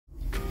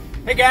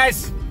Hey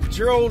guys, it's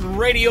your old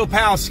radio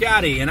pal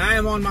Scotty, and I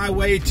am on my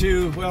way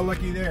to, well,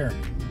 looky there,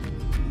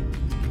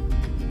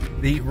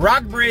 the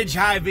Rockbridge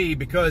Hy-Vee,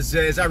 because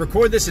as I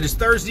record this, it is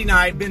Thursday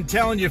night. Been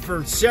telling you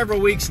for several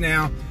weeks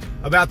now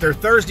about their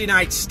Thursday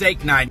night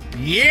steak night.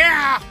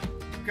 Yeah!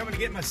 I'm coming to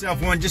get myself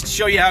one just to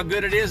show you how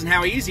good it is and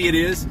how easy it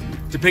is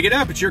to pick it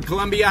up at your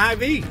Columbia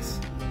Hy-Vees.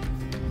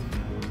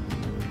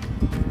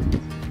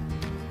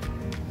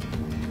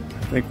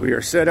 I think we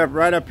are set up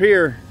right up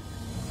here.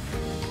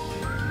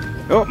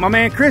 Oh, my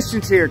man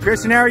Christian's here.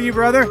 Christian, how are you,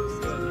 brother?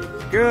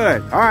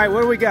 Good. All right,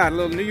 what do we got? A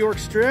little New York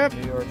strip?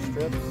 New York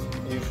strips,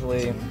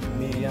 usually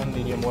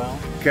medium well.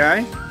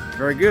 Okay,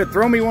 very good.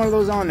 Throw me one of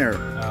those on there.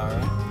 All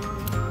right.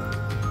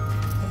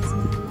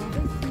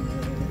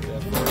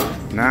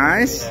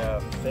 Nice. We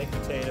have baked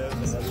potatoes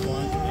in this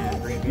one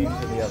and green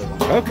beans in the other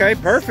one. Okay,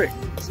 perfect.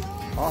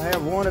 I'll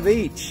have one of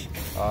each.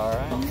 All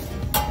right.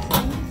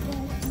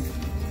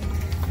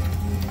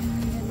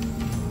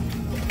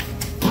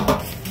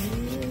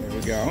 There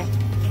we go.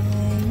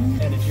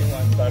 And did you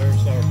want butter,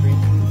 sour cream?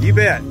 You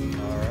bet. All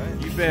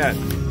right. You bet.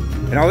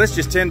 And all this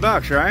just 10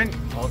 bucks, right?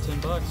 All 10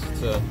 bucks.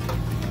 It's a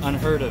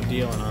unheard of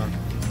deal in our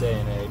day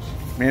and age.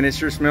 Man, it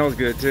sure smells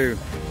good too.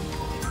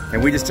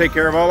 And we just take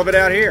care of all of it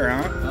out here,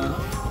 huh?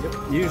 Yep.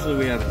 Usually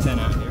we have a 10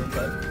 out here,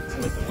 but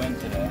with the wind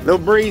today. A little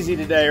breezy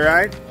today,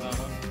 right? All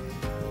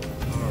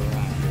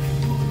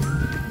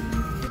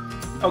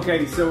right.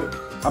 Okay, so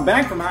I'm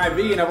back from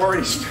Hy-Vee and I've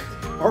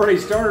already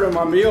started on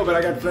my meal, but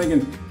I got to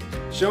thinking,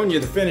 showing you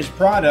the finished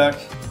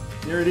product.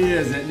 There it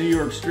is, that New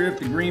York strip,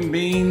 the green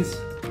beans,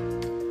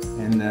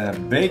 and the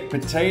baked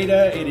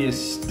potato. It is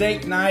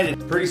steak night.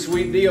 It's a pretty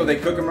sweet deal. They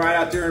cook them right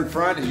out there in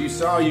front. As you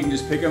saw, you can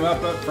just pick them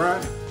up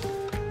front.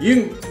 You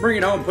can bring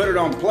it home, put it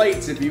on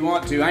plates if you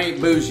want to. I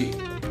ain't bougie.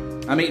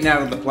 I'm eating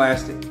out of the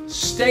plastic.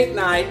 Steak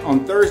night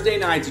on Thursday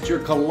nights at your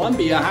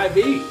Columbia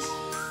Hy-Vees.